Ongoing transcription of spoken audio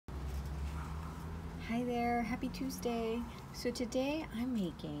Hi there, happy Tuesday. So today I'm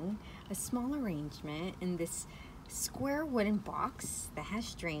making a small arrangement in this square wooden box that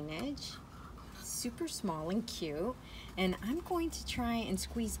has drainage, super small and cute, and I'm going to try and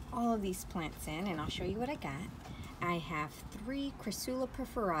squeeze all of these plants in, and I'll show you what I got. I have 3 Crassula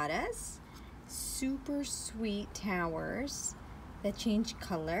Perforatas, super sweet towers that change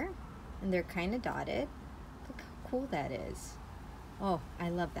color, and they're kind of dotted. Look how cool that is. Oh, I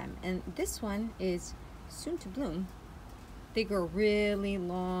love them. And this one is soon to bloom. They grow really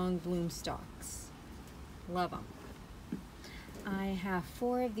long bloom stalks. Love them. I have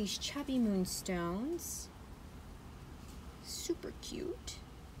 4 of these chubby Moonstones. Super cute.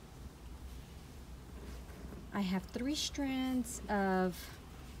 I have 3 strands of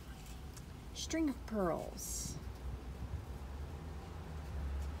string of pearls.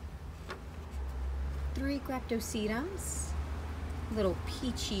 3 Graptosedums. Little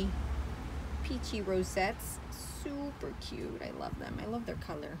peachy rosettes, super cute. I love them. I love their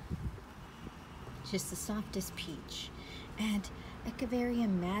color. Just the softest peach. And Echeveria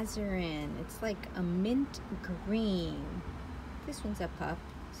Mazarine. It's like a mint green. This one's a pup.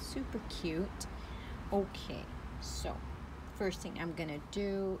 Super cute. Okay, so first thing I'm gonna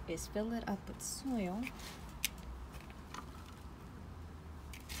do is fill it up with soil.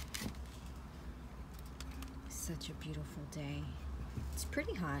 Such a beautiful day. It's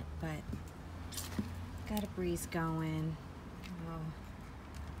pretty hot, but got a breeze going. Oh.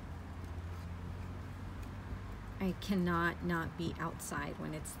 I cannot not be outside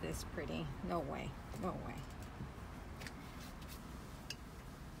when it's this pretty. No way, no way.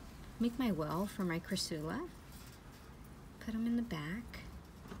 Make my well for my Crassula. Put them in the back.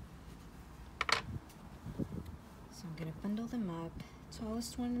 So I'm gonna bundle them up.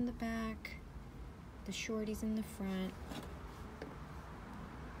 Tallest one in the back, the shorties in the front.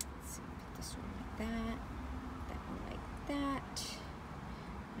 This one like that one like that.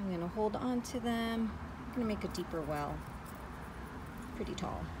 I'm gonna hold on to them. I'm gonna make a deeper well, pretty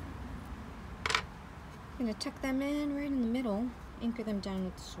tall. I'm gonna tuck them in right in the middle, anchor them down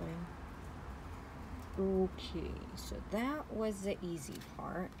with the soil. Okay, so that was the easy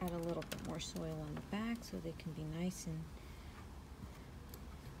part. Add a little bit more soil on the back so they can be nice and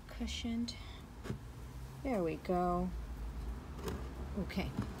cushioned. There we go. Okay.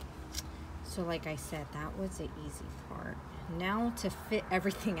 So like I said, that was the easy part. Now to fit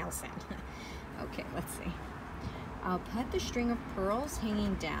everything else in. Okay, let's see. I'll put the string of pearls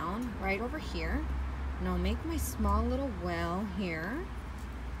hanging down right over here. And I'll make my small little well here,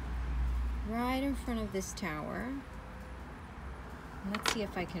 right in front of this tower. And let's see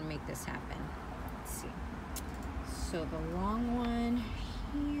if I can make this happen. Let's see. So the long one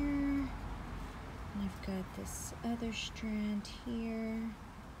here. And I've got this other strand here.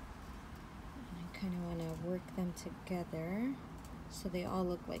 Kind of want to work them together so they all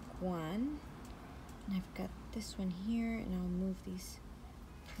look like one. And I've got this one here, and I'll move these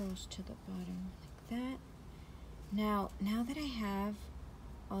pearls to the bottom like that. Now that I have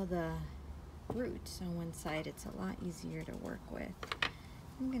all the roots on one side, it's a lot easier to work with.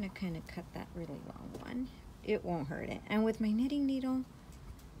 I'm going to kind of cut that really long one. It won't hurt it. And with my knitting needle,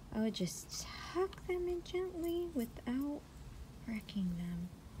 I would just tuck them in gently without wrecking them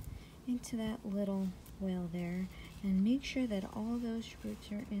into that little well there, and make sure that all those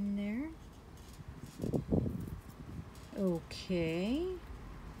roots are in there. Okay,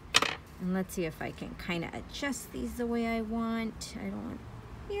 and let's see if I can kind of adjust these the way I want. I don't want,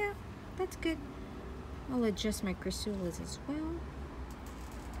 yeah, that's good. I'll adjust my Crassulas as well.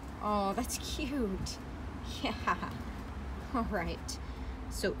 Oh, that's cute. Yeah. All right,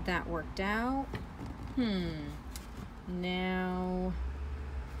 so that worked out. Now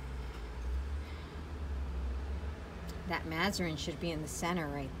that Mazarine should be in the center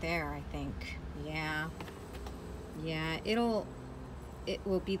right there, I think. Yeah, it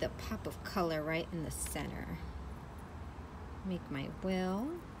will be the pop of color right in the center. Make my well,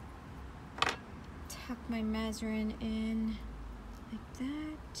 tuck my Mazarine in like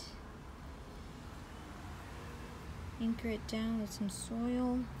that, anchor it down with some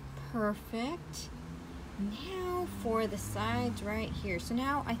soil. Perfect. Now for the sides right here. So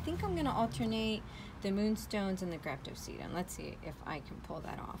now I think I'm gonna alternate the Moonstones and the Graptosedum. Let's see if I can pull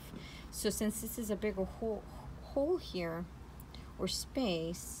that off. So since this is a bigger hole here, or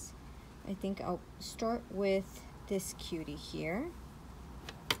space, I think I'll start with this cutie here.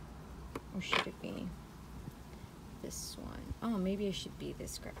 Or should it be this one? Oh, maybe it should be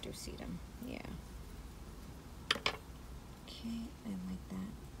this Graptosedum. Yeah. Okay, I like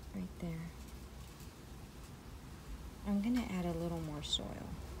that right there. I'm gonna add a little more soil.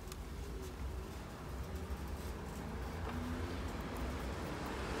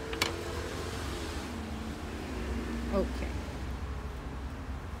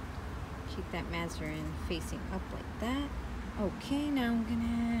 that Mazarine facing up like that. Okay, now I'm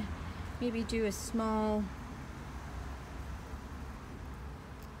gonna maybe do a small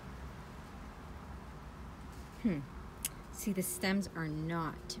see, the stems are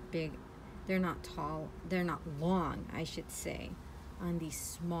not big. They're not tall. They're not long, I should say, on these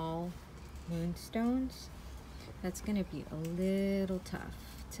small moonstones. That's gonna be a little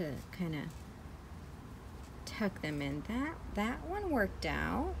tough to kind of tuck them in. That one worked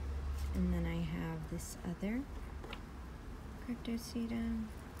out. And then I have this other Graptosedum.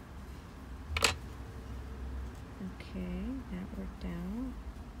 Okay, that worked out.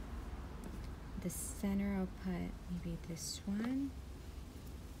 The center, I'll put maybe this one.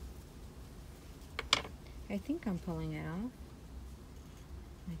 I think I'm pulling it off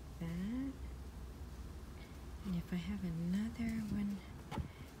like that. And if I have another one,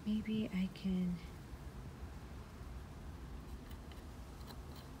 maybe I can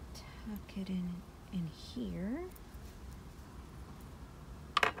tuck it in here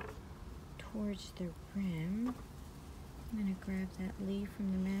towards the rim. I'm gonna grab that leaf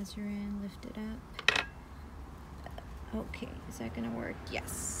from the Mazarine, lift it up. Okay, is that gonna work?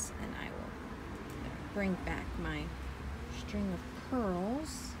 Yes, and I will bring back my string of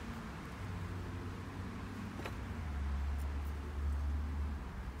pearls.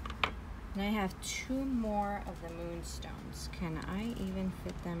 And I have 2 more of the moonstones. Can I even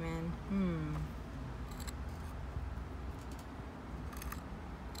fit them in?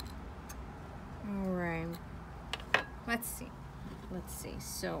 All right. Let's see. Let's see.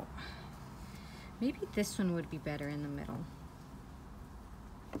 So maybe this one would be better in the middle,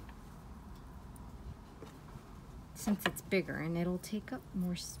 since it's bigger and it'll take up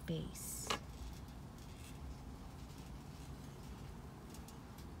more space.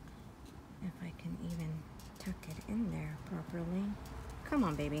 If I can even tuck it in there properly. Come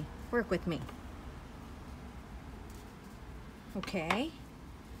on, baby. Work with me. Okay.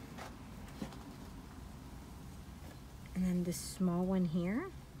 And then this small one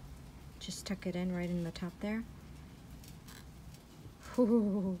here, just tuck it in right in the top there.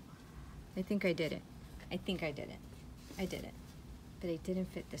 Ooh, I think I did it. I think I did it. I did it. But I didn't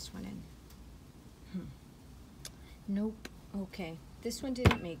fit this one in. Nope. Okay. This one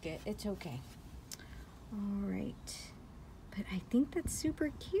didn't make it. It's okay. All right. But I think that's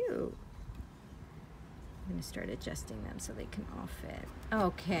super cute. I'm gonna start adjusting them so they can all fit.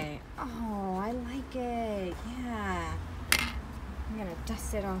 Okay. Oh, I like it. Yeah. I'm gonna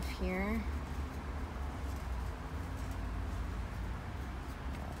dust it off here.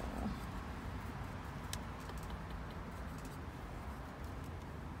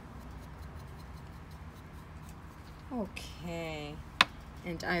 Okay.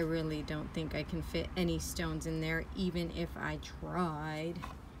 And I really don't think I can fit any stones in there, even if I tried.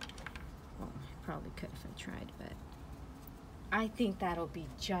 Well, I probably could if I tried, but I think that'll be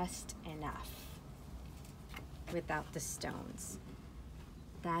just enough without the stones.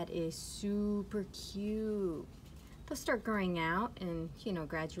 That is super cute. They'll start growing out and, you know,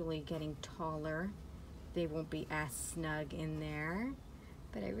 gradually getting taller. They won't be as snug in there.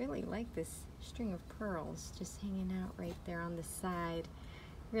 But I really like this string of pearls just hanging out right there on the side.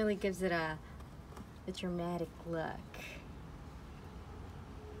 Really gives it a dramatic look.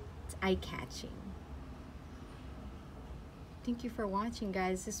 It's eye-catching. Thank you for watching,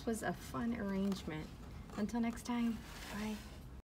 guys. This was a fun arrangement. Until next time, bye.